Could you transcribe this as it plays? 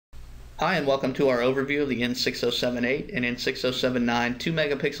Hi, and welcome to our overview of the N6078 and N6079 2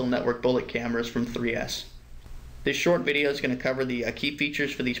 megapixel network bullet cameras from 3S. This short video is going to cover the key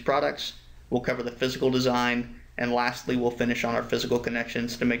features for these products. We'll cover the physical design, and lastly we'll finish on our physical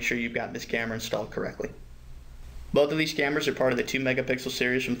connections to make sure you've got this camera installed correctly. Both of these cameras are part of the 2 megapixel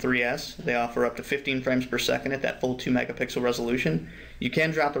series from 3S. They offer up to 15 frames per second at that full 2 megapixel resolution. You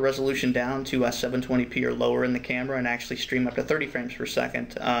can drop the resolution down to 720p or lower in the camera and actually stream up to 30 frames per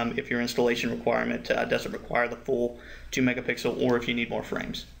second if your installation requirement doesn't require the full 2 megapixel or if you need more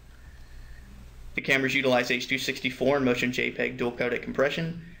frames. The cameras utilize H.264 and Motion JPEG dual codec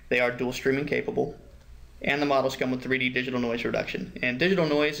compression. They are dual streaming capable. And the models come with 3D digital noise reduction. And digital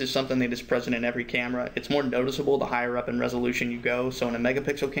noise is something that is present in every camera. It's more noticeable the higher up in resolution you go, so in a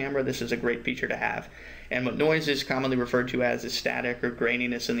megapixel camera this is a great feature to have. And what noise is commonly referred to as is static or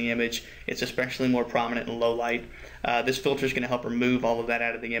graininess in the image. It's especially more prominent in low light. This filter is going to help remove all of that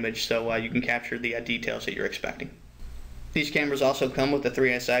out of the image so you can capture the details that you're expecting. These cameras also come with the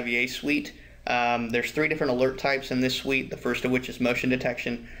 3S IVA suite. There's 3 different alert types in this suite, the first of which is motion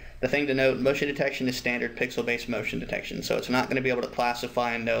detection. The thing to note, motion detection is standard pixel-based motion detection, so it's not going to be able to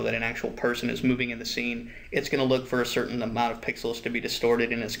classify and know that an actual person is moving in the scene. It's going to look for a certain amount of pixels to be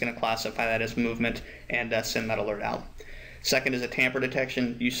distorted, and it's going to classify that as movement and send that alert out. Second is a tamper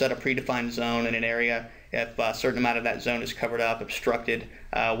detection. You set a predefined zone in an area. If a certain amount of that zone is covered up, obstructed,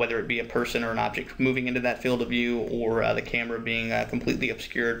 whether it be a person or an object moving into that field of view or the camera being completely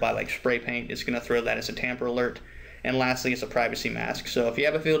obscured by like spray paint, it's going to throw that as a tamper alert. And lastly, it's a privacy mask. So if you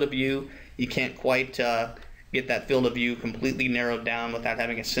have a field of view, you can't quite get that field of view completely narrowed down without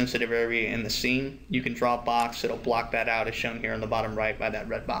having a sensitive area in the scene, you can draw a box that'll block that out as shown here in the bottom right by that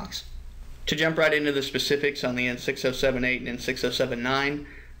red box. To jump right into the specifics on the N6078 and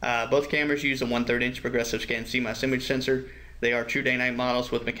N6079, both cameras use a 1/3 inch progressive scan CMOS image sensor. They are true day-night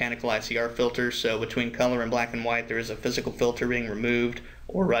models with mechanical ICR filters, so between color and black and white there is a physical filter being removed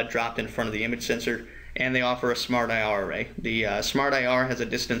or dropped in front of the image sensor. And they offer a smart IR array. The smart IR has a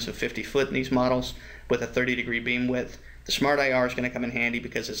distance of 50 foot in these models with a 30-degree beam width. The smart IR is going to come in handy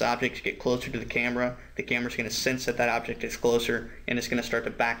because as objects get closer to the camera is going to sense that that object is closer, and it's going to start to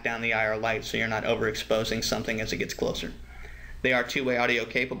back down the IR light so you're not overexposing something as it gets closer. They are two-way audio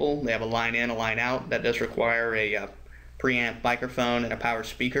capable. They have a line in, a line out. That does require a preamp microphone and a power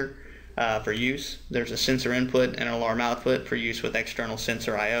speaker. For use. There's a sensor input and an alarm output for use with external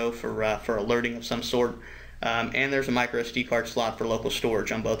sensor I/O for alerting of some sort, and there's a micro SD card slot for local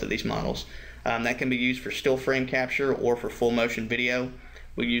storage on both of these models. That can be used for still frame capture or for full motion video.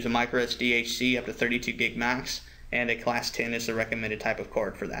 We use a micro SD HC up to 32 gig max, and a class 10 is the recommended type of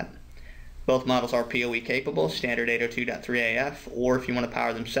card for that. Both models are PoE capable, standard 802.3 AF, or if you want to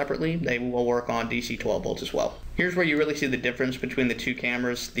power them separately, they will work on DC 12 volts as well. Here's where you really see the difference between the two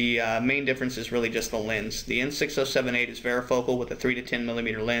cameras. The main difference is really just the lens. The N6078 is varifocal with a 3 to 10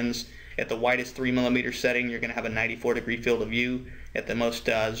 millimeter lens. At the widest 3 millimeter setting, you're going to have a 94-degree field of view. At the most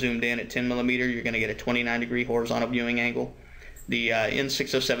zoomed in at 10 millimeter, you're going to get a 29-degree horizontal viewing angle. The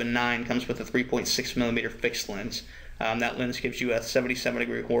N6079 comes with a 3.6 millimeter fixed lens. That lens gives you a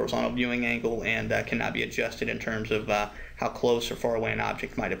 77-degree horizontal viewing angle and cannot be adjusted in terms of how close or far away an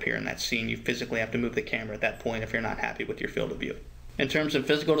object might appear in that scene. You physically have to move the camera at that point if you're not happy with your field of view. In terms of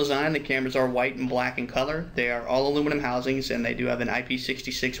physical design, the cameras are white and black in color. They are all aluminum housings, and they do have an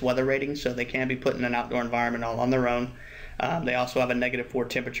IP66 weather rating, so they can be put in an outdoor environment all on their own. They also have a -4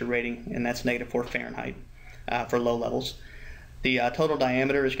 temperature rating, and that's -4 Fahrenheit for low levels. The total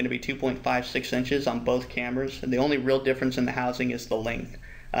diameter is going to be 2.56 inches on both cameras, and the only real difference in the housing is the length.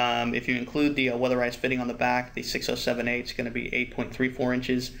 If you include the weatherized fitting on the back, the 6078 is going to be 8.34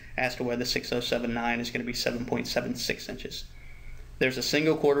 inches, as to where the 6079 is going to be 7.76 inches. There's a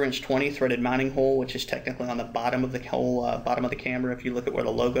single 1/4 inch 20 threaded mounting hole, which is technically on the bottom of the bottom of the camera if you look at where the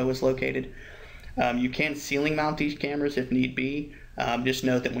logo is located. You can ceiling mount these cameras if need be. Just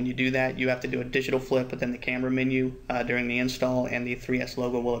note that when you do that, you have to do a digital flip within the camera menu during the install, and the 3S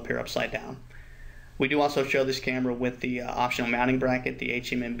logo will appear upside down. We do also show this camera with the optional mounting bracket, the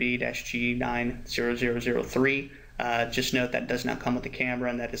HMMB-G90003. Just note that does not come with the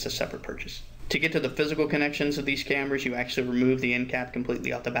camera, and that is a separate purchase. To get to the physical connections of these cameras, you actually remove the end cap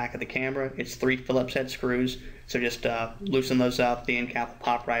completely off the back of the camera. It's 3 Phillips head screws, so just loosen those up, the end cap will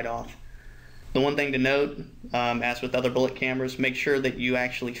pop right off. The one thing to note, as with other bullet cameras, make sure that you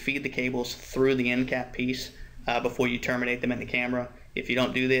actually feed the cables through the end cap piece before you terminate them in the camera. If you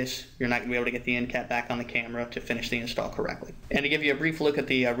don't do this, you're not going to be able to get the end cap back on the camera to finish the install correctly. And to give you a brief look at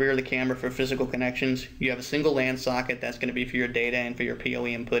the rear of the camera for physical connections, you have a single LAN socket that's going to be for your data and for your PoE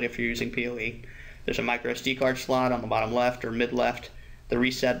input if you're using PoE. There's a micro SD card slot on the bottom left or mid left. the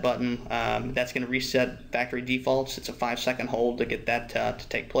reset button. That's going to reset factory defaults. It's a 5-second hold to get that to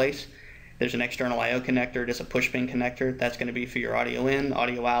take place. There's an external I/O connector. It is a push pin connector. That's going to be for your audio in,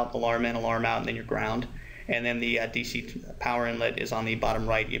 audio out, alarm in, alarm out, and then your ground. And then the DC power inlet is on the bottom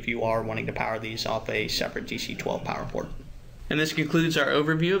right if you are wanting to power these off a separate DC 12 power port. And this concludes our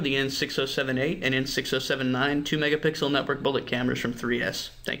overview of the N6078 and N6079 2 megapixel network bullet cameras from 3S.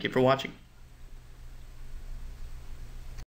 Thank you for watching.